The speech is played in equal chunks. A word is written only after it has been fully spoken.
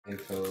Hey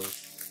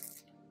fellas,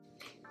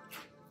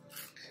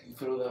 can you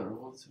throw that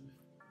remote to me?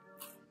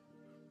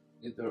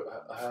 You throw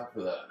half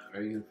of that.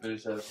 Are you gonna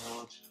finish that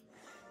sandwich?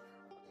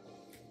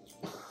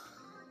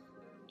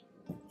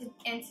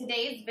 In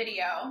today's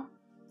video,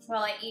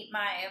 while I eat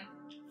my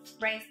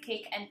rice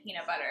cake and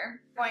peanut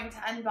butter, I'm going to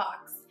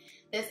unbox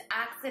this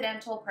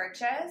accidental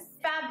purchase.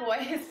 Bad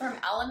boy is from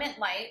Element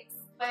Lights.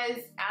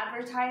 Was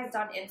advertised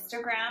on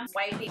Instagram,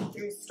 swiping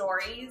through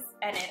stories,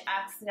 and it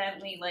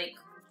accidentally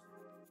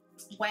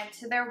went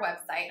to their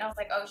website. And I was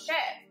like, oh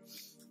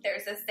shit,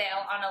 there's a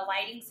sale on a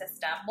lighting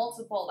system,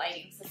 multiple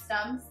lighting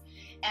systems.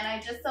 And I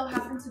just so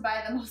happened to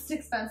buy the most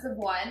expensive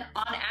one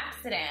on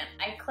accident.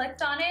 I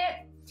clicked on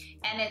it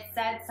and it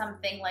said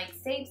something like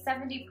save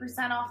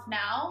 70% off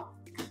now.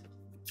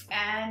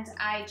 And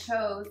I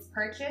chose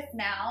purchase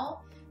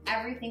now.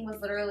 Everything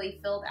was literally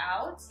filled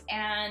out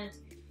and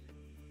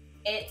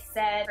it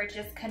said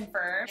purchase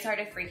confirmed. I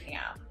started freaking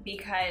out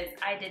because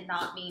I did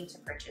not mean to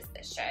purchase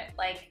this shit.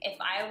 Like, if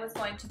I was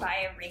going to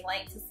buy a ring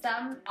light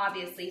system,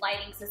 obviously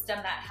lighting system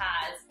that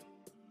has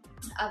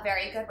a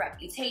very good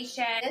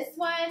reputation. This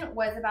one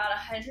was about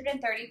 $135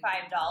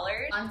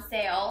 on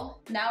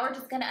sale. Now we're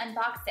just gonna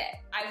unbox it.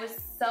 I was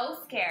so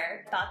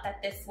scared, thought that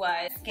this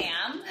was a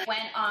scam.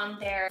 Went on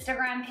their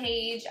Instagram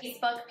page,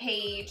 Facebook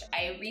page,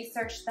 I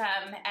researched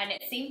them and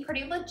it seemed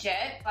pretty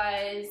legit.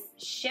 Was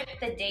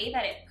shipped the day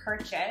that it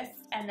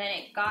purchased and then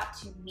it got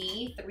to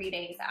me 3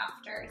 days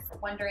after. So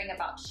wondering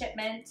about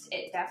shipment,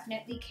 it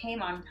definitely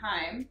came on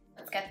time.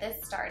 Let's get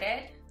this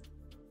started.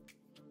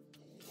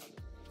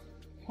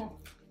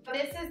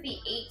 This is the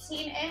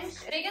 18-inch,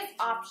 biggest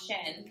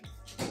option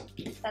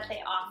that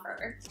they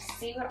offer.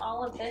 See what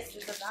all of this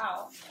is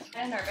about. I'm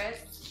kind of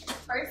nervous.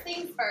 First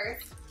things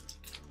first,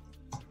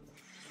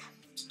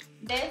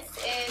 this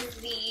is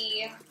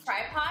the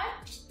tripod.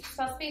 It's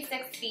supposed to be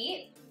 6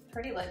 feet.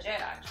 Pretty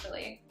legit,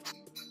 actually.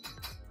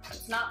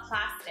 It's not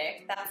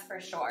plastic, that's for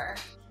sure.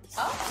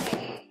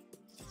 Okay.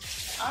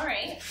 All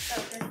right,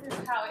 so this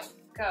is how it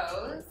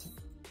goes.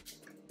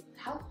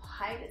 How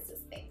high does this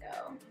thing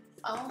go?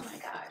 Oh my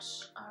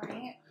gosh, all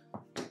right.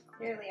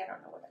 Clearly I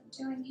don't know what I'm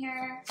doing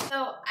here.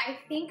 So I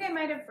think I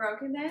might have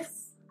broken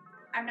this.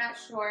 I'm not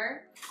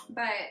sure,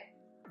 but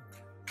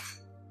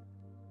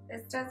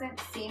this doesn't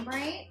seem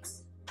right.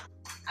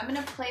 I'm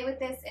gonna play with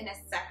this in a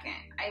second.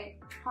 I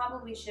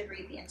probably should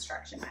read the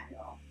instruction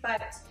manual,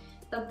 but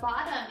the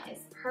bottom is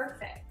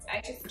perfect. I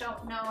just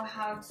don't know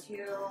how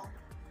to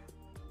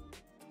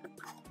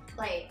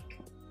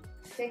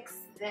fix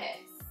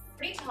this.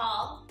 Pretty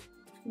tall,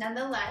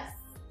 nonetheless.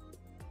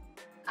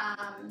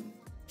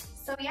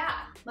 So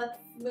yeah, let's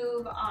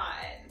move on.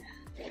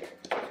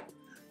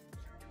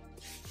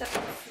 So it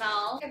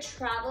smells like a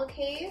travel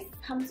case.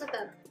 Comes with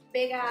a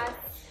big ass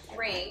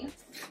ring.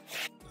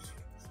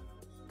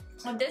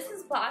 And this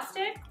is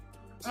plastic,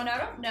 and I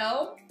don't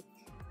know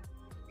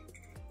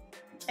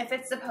if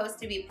it's supposed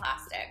to be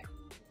plastic.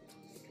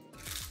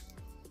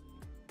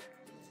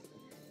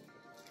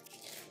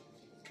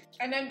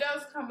 And it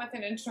does come with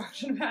an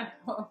instruction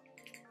manual.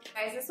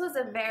 Guys, this was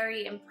a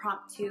very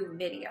impromptu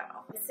video.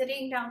 I'm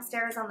sitting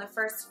downstairs on the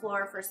first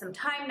floor for some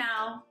time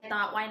now. I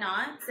thought, why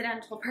not?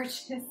 Accidental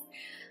purchase.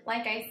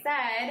 Like I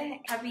said,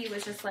 hubby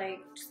was just like,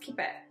 just keep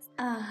it.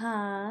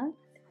 Uh-huh.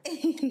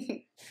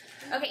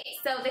 Okay,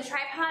 so the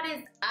tripod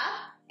is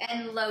up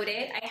and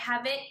loaded. I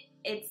have it,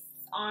 it's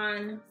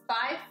on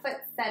 5-foot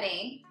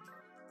setting,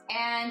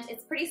 and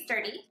it's pretty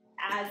sturdy.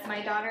 As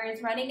my daughter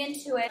is running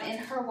into it in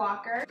her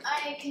walker,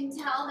 I can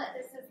tell that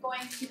this is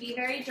going to be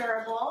very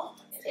durable.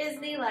 This is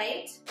the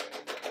light.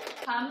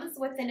 Comes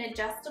with an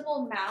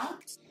adjustable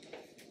mount.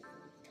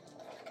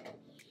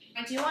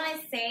 I do want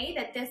to say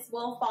that this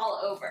will fall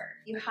over.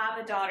 You have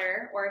a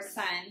daughter or a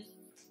son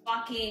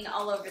walking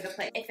all over the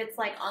place if it's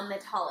like on the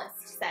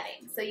tallest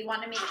setting. So you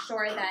want to make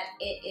sure that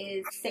it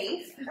is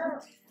safe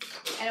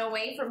and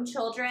away from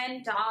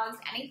children, dogs,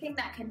 anything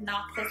that can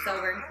knock this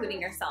over,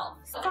 including yourself.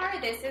 So far,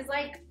 this is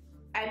like,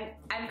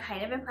 I'm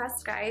kind of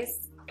impressed,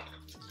 guys.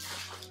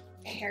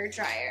 A hair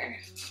dryer.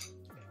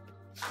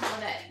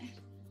 Love it.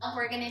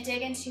 We're gonna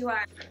dig into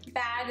our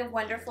bag of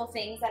wonderful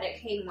things that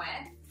it came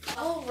with.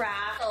 All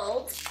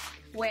wrapped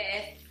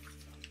with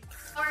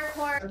power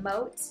cord,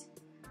 remote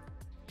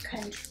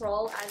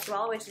control as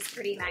well, which is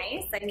pretty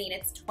nice. I mean,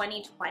 it's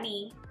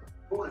 2020.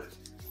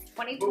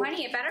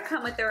 2020, it better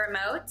come with the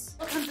remote.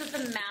 It comes with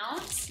the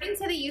mount.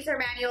 Into the user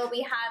manual,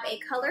 we have a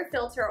color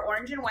filter,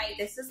 orange and white.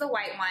 This is the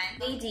white one.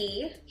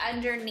 LED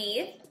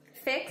underneath,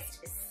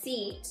 fixed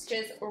seat, which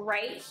is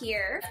right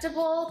here.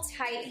 Adjustable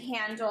tight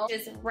handle,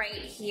 which is right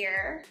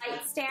here.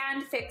 Light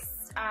stand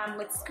fixed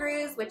with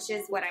screws, which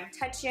is what I'm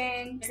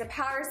touching. There's a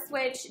power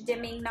switch,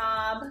 dimming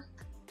knob,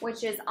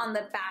 which is on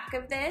the back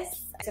of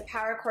this. It's a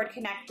power cord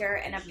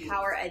connector and a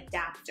power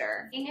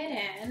adapter. Putting it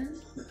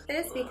in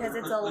this because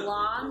it's a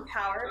long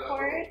power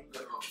cord,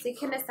 so you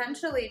can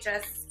essentially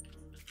just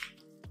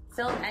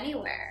film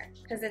anywhere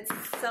because it's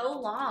so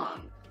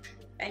long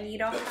and you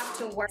don't have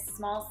to work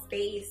small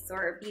space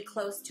or be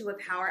close to a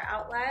power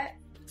outlet.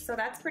 So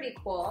that's pretty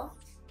cool.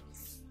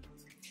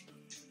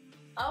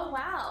 Oh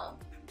wow.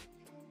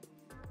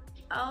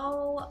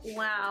 Oh,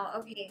 wow.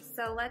 Okay,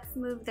 so let's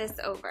move this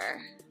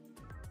over.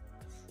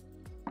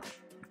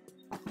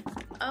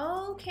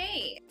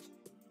 Okay.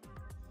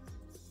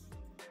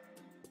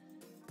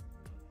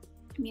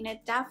 I mean,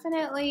 it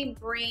definitely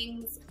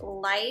brings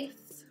life.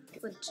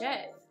 Legit.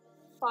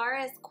 As far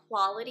as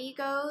quality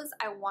goes,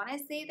 I want to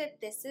say that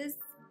this is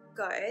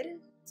good.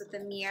 With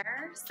the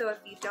mirror, so if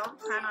you don't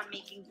plan on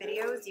making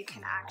videos, you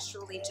can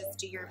actually just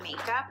do your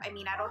makeup. I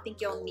mean, I don't think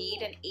you'll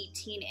need an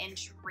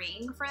 18-inch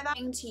ring for that.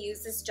 To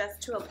use this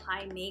just to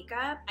apply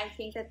makeup, I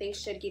think that they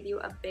should give you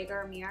a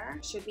bigger mirror.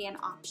 Should be an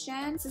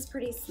option. This is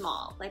pretty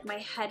small. Like, my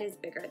head is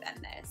bigger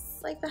than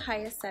this. Like the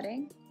highest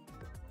setting.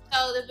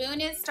 So the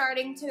moon is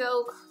starting to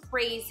go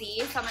crazy,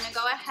 so I'm gonna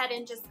go ahead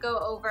and just go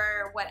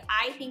over what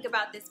I think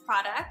about this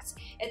product.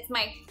 It's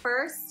my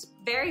first,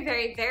 very,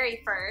 very,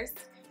 very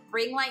first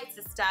ring light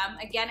system.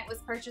 Again, it was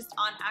purchased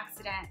on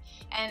accident,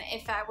 and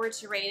if I were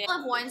to rate it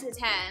of 1 to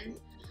 10,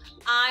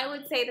 I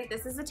would say that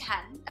this is a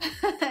 10.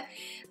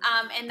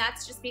 And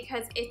that's just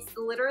because it's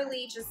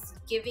literally just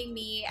giving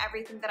me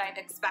everything that I've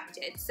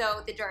expected.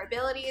 So the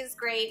durability is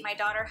great. My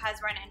daughter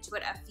has run into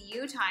it a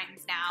few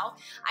times now.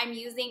 I'm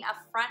using a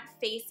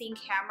front-facing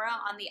camera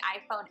on the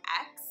iPhone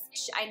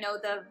X. I know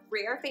the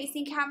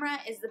rear-facing camera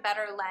is the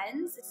better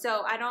lens,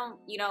 so I don't,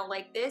 you know,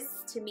 like,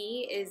 this to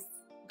me is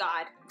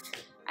God.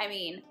 I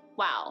mean,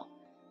 wow,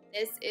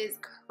 this is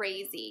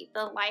crazy.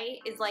 The light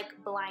is like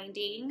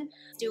blinding.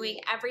 It's doing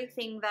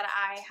everything that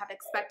I have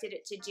expected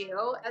it to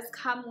do. It has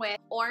come with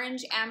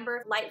orange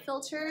amber light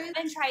filters. I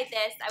haven't tried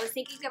this. I was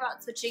thinking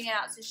about switching it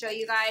out to show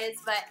you guys,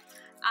 but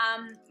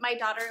my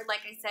daughter, like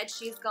I said,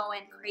 she's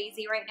going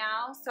crazy right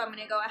now, so I'm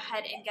gonna go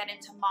ahead and get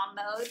into mom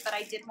mode, but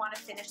I did want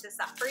to finish this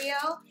up for you.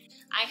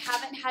 I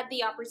haven't had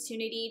the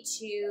opportunity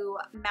to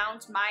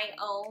mount my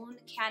own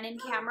Canon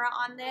camera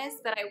on this,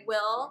 but I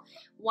will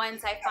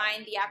once I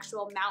find the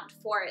actual mount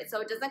for it.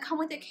 So it doesn't come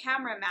with a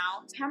camera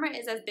mount. The camera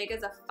is as big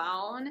as a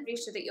phone. I'm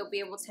pretty sure that you'll be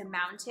able to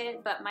mount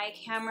it, but my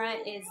camera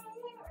is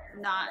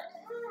not,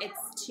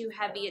 it's too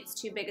heavy, it's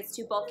too big, it's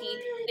too bulky.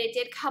 It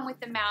did come with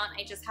the mount.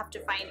 I just have to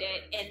find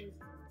it in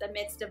the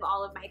midst of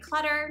all of my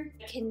clutter.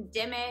 I can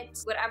dim it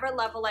whatever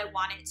level I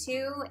want it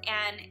to,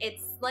 and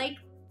it's like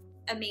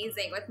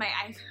amazing with my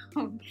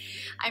iPhone.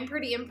 I'm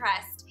pretty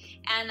impressed,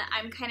 and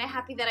I'm kind of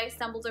happy that I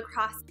stumbled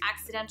across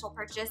accidental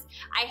purchase.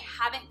 I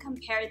haven't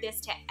compared this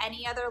to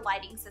any other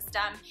lighting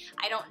system.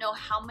 I don't know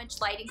how much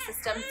lighting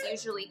systems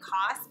usually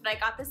cost, but I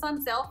got this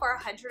on sale for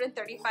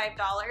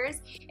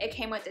 $135. It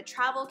came with a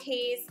travel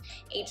case,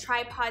 a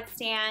tripod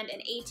stand,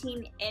 an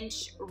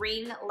 18-inch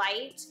ring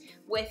light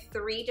with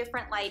 3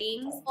 different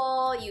lightings.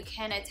 You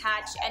can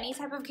attach any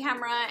type of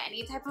camera,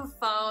 any type of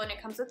phone.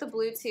 It comes with a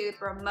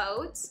Bluetooth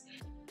remote.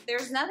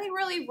 There's nothing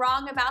really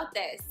wrong about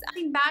this.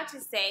 Nothing bad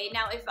to say.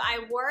 Now, if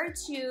I were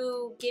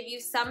to give you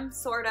some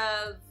sort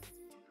of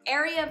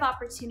area of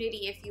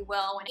opportunity, if you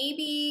will,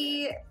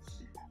 maybe,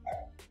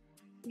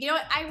 you know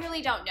what, I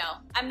really don't know.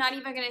 I'm not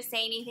even gonna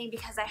say anything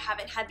because I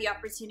haven't had the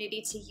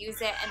opportunity to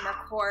use it and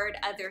record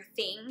other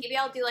things. Maybe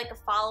I'll do like a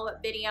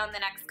follow-up video in the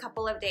next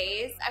couple of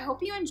days. I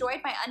hope you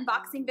enjoyed my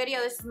unboxing video.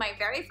 This is my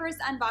very first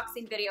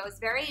unboxing video. It was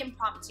very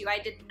impromptu. I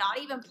did not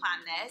even plan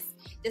this.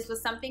 This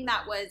was something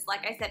that was,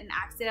 like I said, an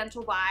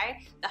accidental buy.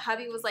 The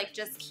hubby was like,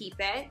 just keep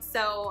it.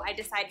 So I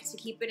decided to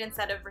keep it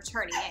instead of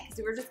returning it because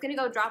we were just gonna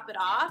go drop it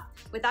off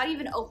without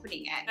even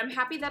opening it. I'm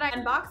happy that I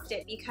unboxed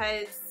it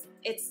because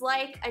it's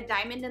like a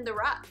diamond in the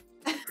rough.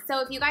 So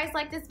if you guys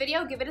like this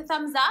video, give it a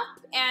thumbs up.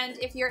 And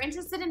if you're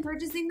interested in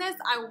purchasing this,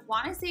 I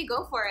want to say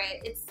go for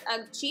it. It's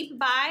a cheap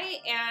buy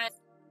and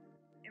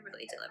it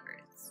really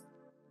delivers.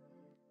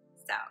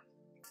 So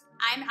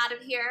I'm out of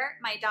here.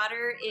 My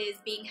daughter is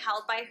being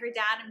held by her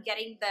dad. I'm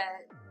getting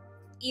the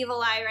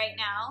evil eye right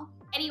now.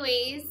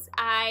 Anyways,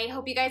 I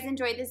hope you guys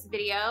enjoyed this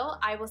video.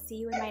 I will see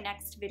you in my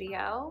next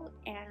video.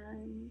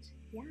 And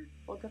yeah,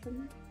 we'll go from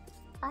there.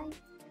 Bye.